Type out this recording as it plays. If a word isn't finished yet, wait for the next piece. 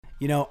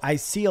I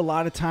see a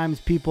lot of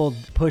times people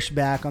push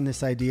back on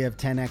this idea of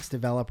 10x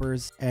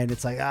developers, and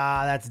it's like,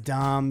 that's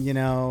dumb,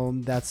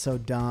 that's so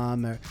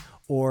dumb,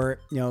 or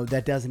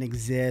that doesn't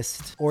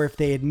exist. Or if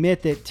they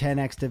admit that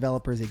 10x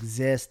developers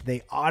exist,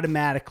 they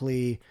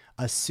automatically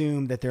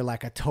assume that they're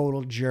like a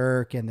total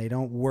jerk and they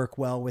don't work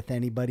well with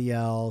anybody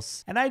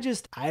else. And I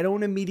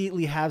don't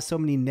immediately have so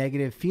many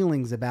negative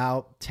feelings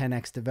about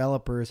 10x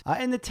developers.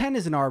 And the 10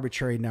 is an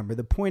arbitrary number.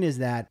 The point is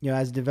that,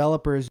 as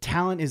developers,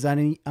 talent is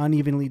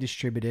unevenly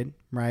distributed,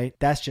 right?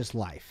 That's just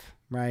life.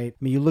 Right? I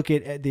mean, you look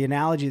at the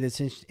analogy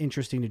that's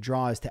interesting to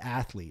draw is to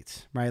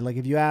athletes, right? Like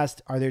if you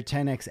asked, are there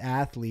 10x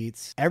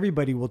athletes?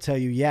 Everybody will tell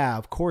you, yeah,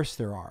 of course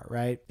there are,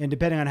 right? And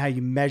depending on how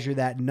you measure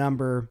that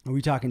number, are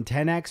we talking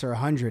 10x or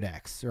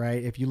 100x,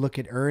 right? If you look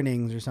at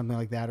earnings or something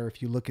like that, or if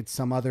you look at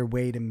some other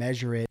way to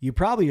measure it, you're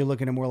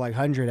looking at more like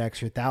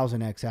 100x or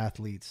 1000x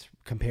athletes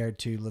compared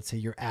to, let's say,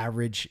 your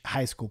average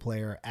high school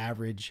player,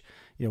 average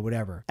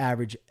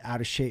average out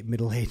of shape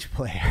middle-aged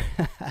player.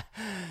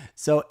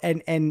 So,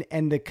 and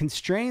the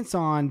constraints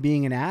on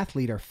being an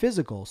athlete are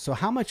physical. So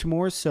how much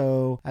more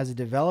so as a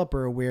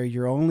developer where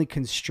you're only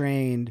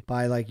constrained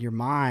by like your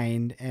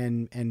mind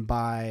and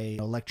by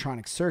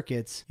electronic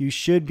circuits, you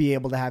should be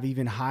able to have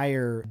even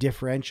higher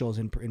differentials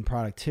in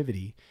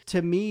productivity.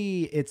 To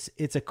me,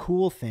 it's a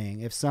cool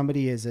thing. If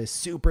somebody is a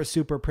super,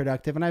 super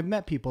productive, and I've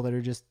met people that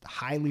are just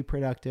highly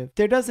productive,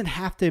 there doesn't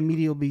have to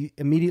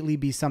immediately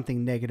be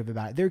something negative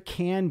about it. There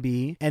can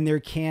be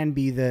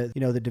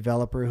the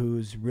developer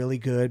who's really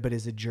good but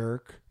is a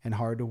jerk and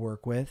hard to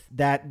work with.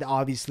 That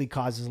obviously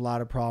causes a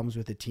lot of problems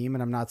with the team.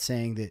 And I'm not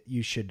saying that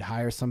you should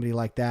hire somebody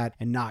like that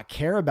and not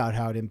care about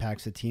how it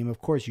impacts the team. Of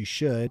course you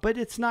should, but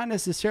it's not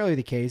necessarily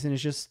the case. And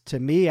it's just, to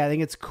me, I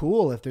think it's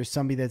cool if there's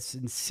somebody that's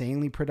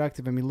insanely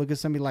productive. I mean, look at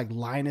somebody like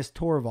Linus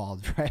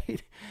Torvalds,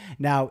 right?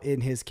 Now, in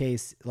his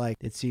case, like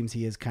it seems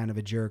he is kind of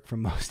a jerk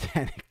from most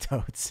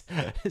anecdotes.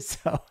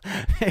 So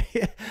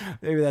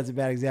maybe that's a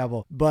bad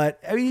example. But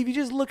I mean, if you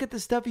just look at the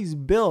stuff he's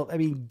built, I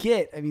mean,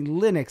 Git, I mean,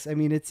 Linux, I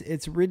mean,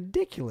 it's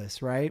ridiculous.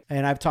 Right?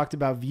 And I've talked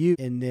about Vue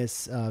in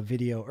this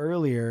video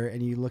earlier,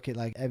 and you look at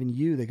like Evan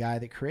You, the guy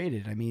that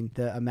created it. I mean,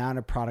 the amount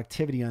of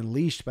productivity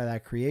unleashed by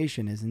that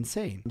creation is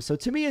insane. So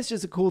to me, it's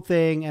just a cool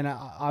thing. And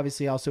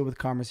obviously also with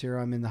Commerce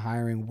Hero, I'm in the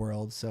hiring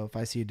world. So if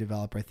I see a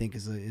developer I think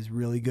is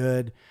really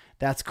good,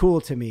 that's cool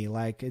to me.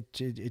 Like it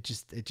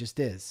just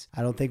is.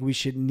 I don't think we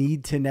should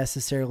need to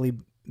necessarily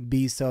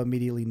be so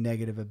immediately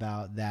negative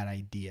about that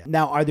idea.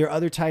 Now, are there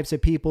other types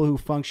of people who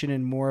function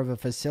in more of a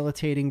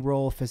facilitating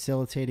role,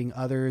 facilitating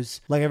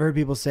others? Like I've heard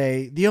people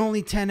say, the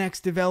only 10x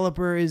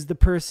developer is the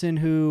person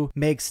who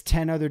makes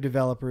 10 other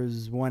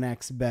developers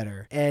 1x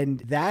better. And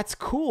that's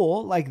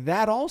cool. Like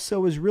that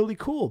also is really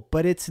cool,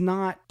 but it's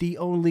not the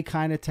only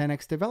kind of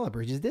 10x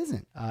developer. It just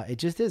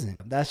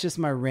isn't. That's just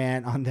my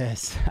rant on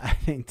this. I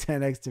think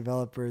 10x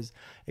developers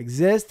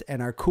exist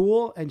and are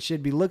cool and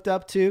should be looked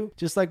up to,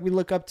 just like we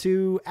look up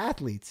to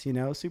athletes,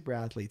 super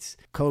athletes,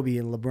 Kobe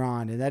and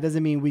LeBron. And that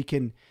doesn't mean we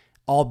can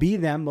all be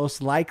them.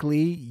 Most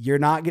likely you're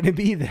not going to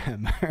be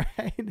them,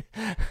 right?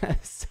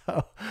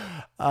 So,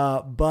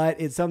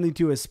 but it's something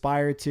to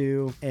aspire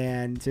to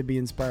and to be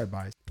inspired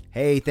by.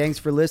 Hey, thanks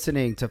for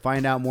listening. To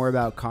find out more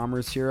about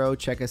Commerce Hero,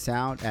 check us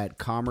out at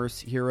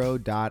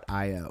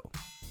commercehero.io.